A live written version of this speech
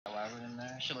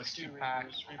shit looks too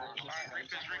packed. Alright,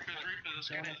 Reapers, let's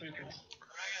get it.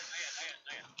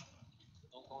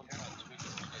 Don't go into that tweak and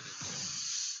play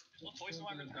this. Little poison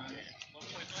weapon from the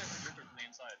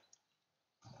inside.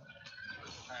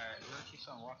 Alright, we're gonna keep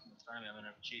on walking in front of me. I'm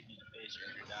gonna cheat me in the face.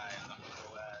 You're gonna die. I'm not gonna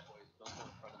go at. Don't go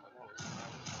in front of my poison.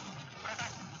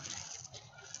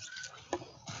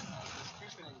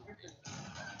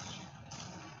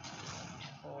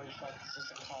 Holy fuck, this is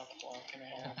a cock block and a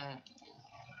half.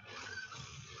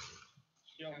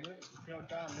 Yo,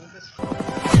 Dom, move this.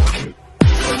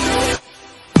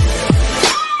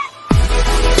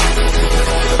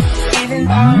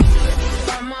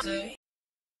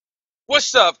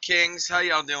 What's up, Kings? How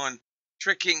y'all doing?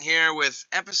 Trick King here with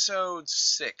episode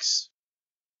 6.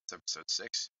 It's episode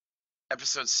 6?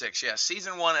 Episode 6, yeah.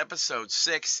 Season 1, episode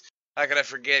 6. How could I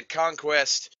forget?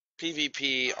 Conquest,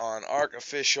 PvP on ARK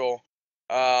official.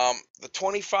 The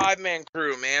 25-man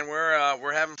crew, man.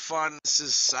 We're having fun. This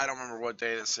is, I don't remember what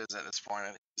day this is at this point. I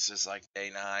think this is like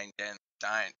day 9, 10,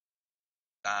 9.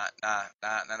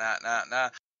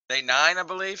 Day 9, I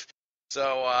believe.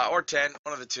 So, or 10,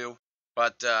 one of the two.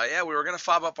 But, yeah, we were going to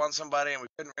fob up on somebody, and we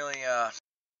couldn't really,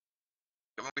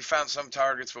 we found some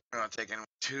targets, but we're not taking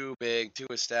too big, too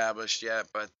established yet.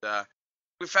 But,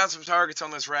 we found some targets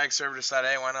on this rag server, decided,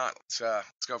 hey, why not? Let's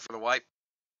go for the wipe.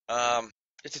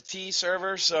 It's a T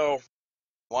server, so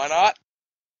why not?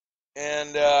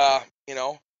 And, you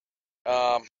know,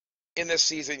 in this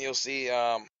season, you'll see,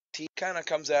 T kind of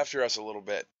comes after us a little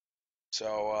bit.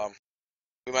 So,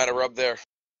 we might have rubbed them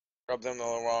the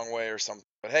wrong way or something.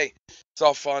 But hey, it's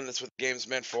all fun. That's what the game's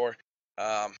meant for.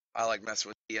 I like messing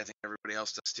with T. I think everybody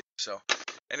else does too. So,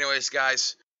 anyways,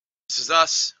 guys, this is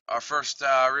us. Our first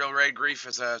real raid grief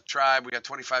as a tribe. We got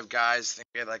 25 guys. I think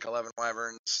we had like 11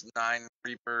 wyverns, 9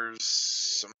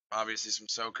 reapers, obviously some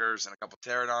soakers, and a couple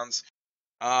pterodons.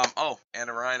 Oh, and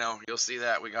a rhino. You'll see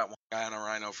that. We got one guy on a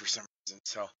rhino for some reason.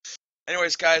 So,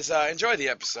 anyways, guys, enjoy the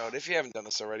episode. If you haven't done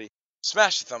this already,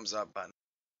 smash the thumbs up button.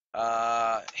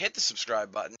 Hit the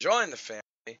subscribe button. Join the family.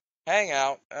 Hang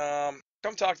out.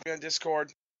 Come talk to me on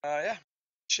Discord. Yeah.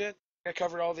 Shit. I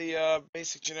covered all the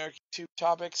basic generic YouTube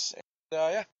topics. And,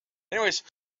 yeah. Anyways,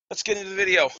 let's get into the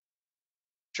video.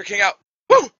 Tricking out.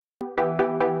 Woo!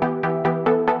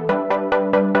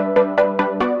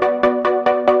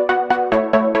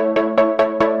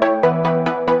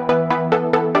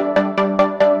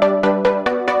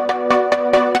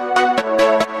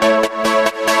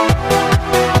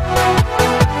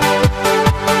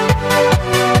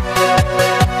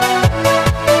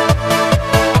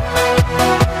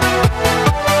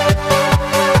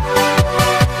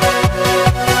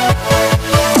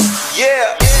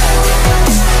 Yeah.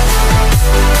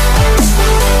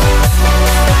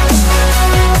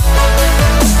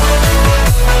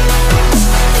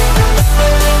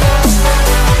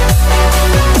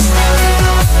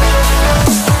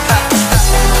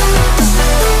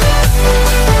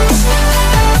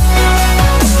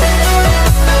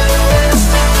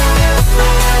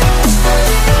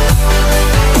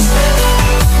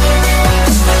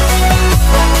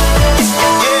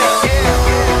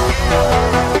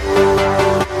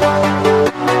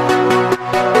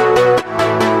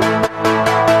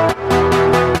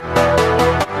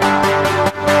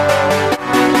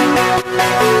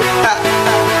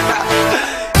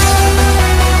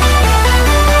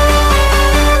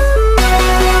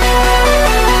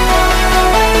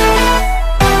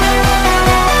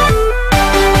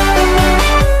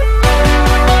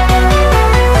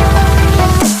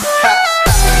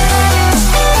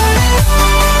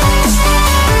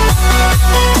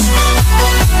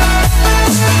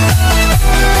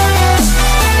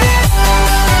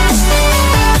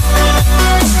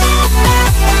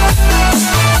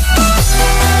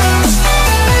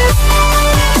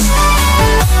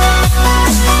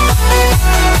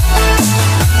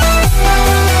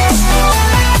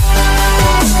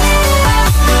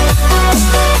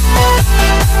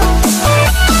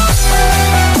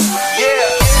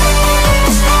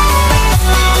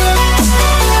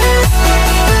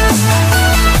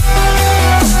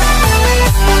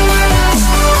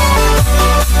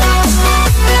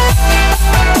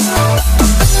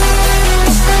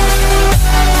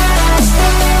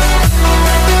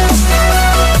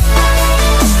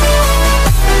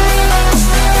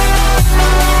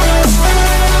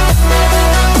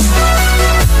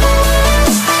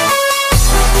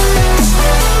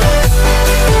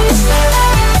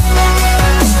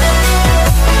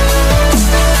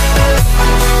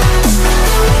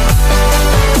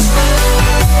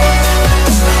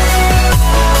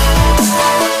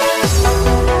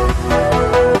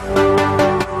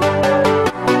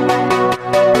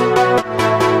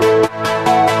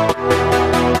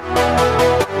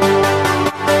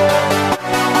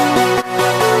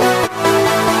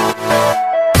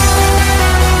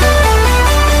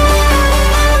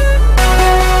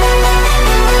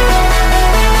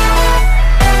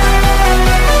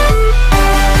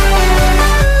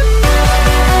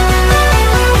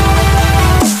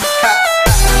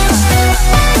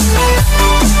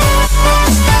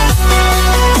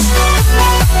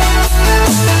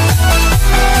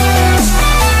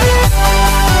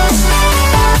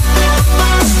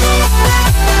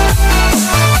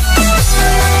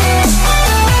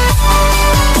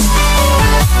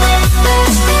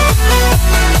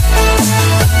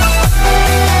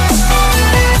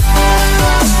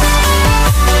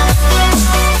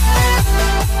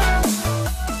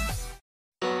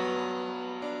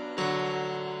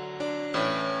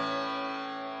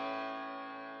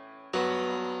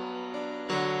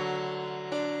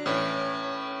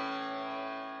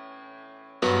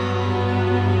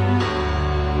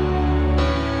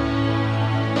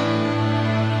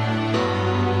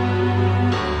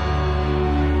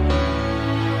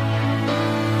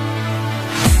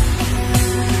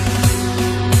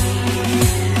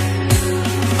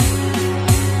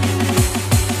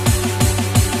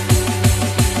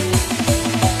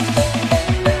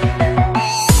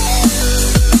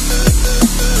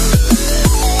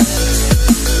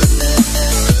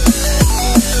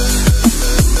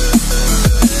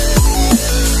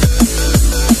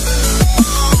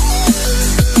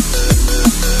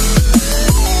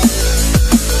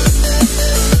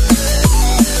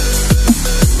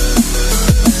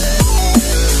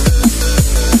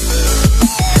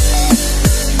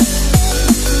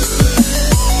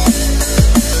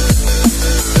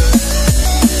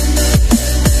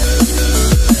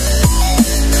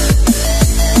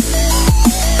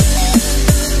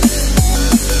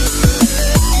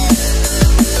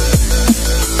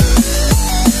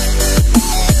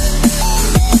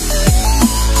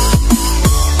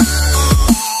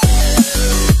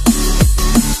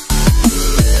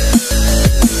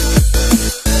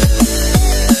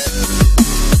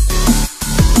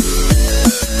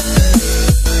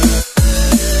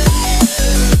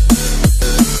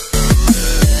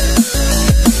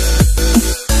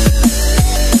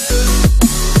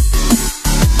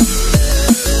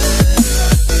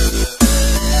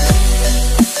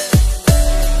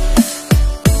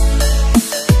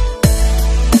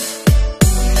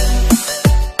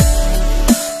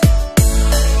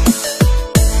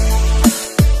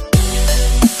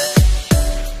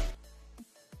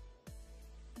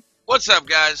 what's up,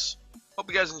 guys? Hope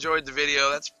you guys enjoyed the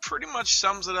video. That's pretty much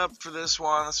sums it up for this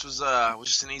one. This was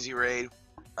just an easy raid.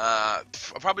 I'll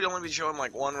probably only be showing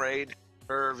like one raid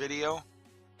per video.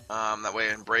 That way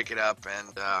I can break it up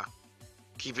and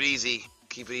keep it easy.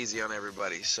 Keep it easy on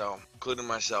everybody, so including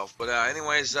myself. But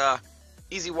anyways,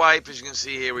 easy wipe. As you can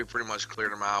see here, we pretty much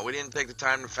cleared them out. We didn't take the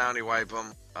time to foundry wipe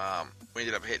them. We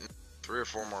ended up hitting 3 or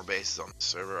 4 more bases on the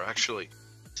server, actually.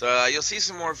 So you'll see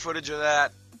some more footage of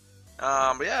that.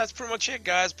 But yeah, that's pretty much it,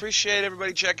 guys. Appreciate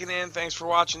everybody checking in. Thanks for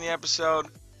watching the episode.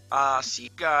 See you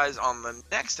guys on the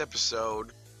next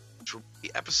episode, which will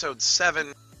be episode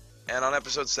 7. And on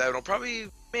episode 7, we'll probably,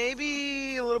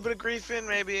 maybe a little bit of griefing,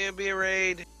 maybe it'll be a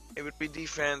raid, maybe it'll be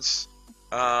defense,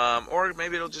 or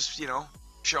maybe it'll just, you know,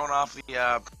 showing off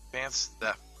the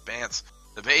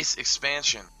base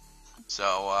expansion.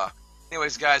 So,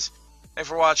 anyways, guys, thanks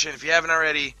for watching. If you haven't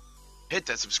already, hit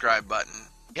that subscribe button.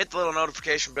 Hit the little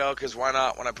notification bell, because why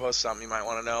not? When I post something, you might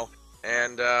want to know.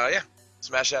 And, yeah,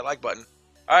 smash that like button.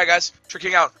 Alright, guys,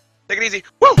 tricking out. Take it easy.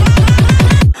 Woo!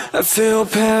 I feel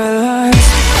paralyzed.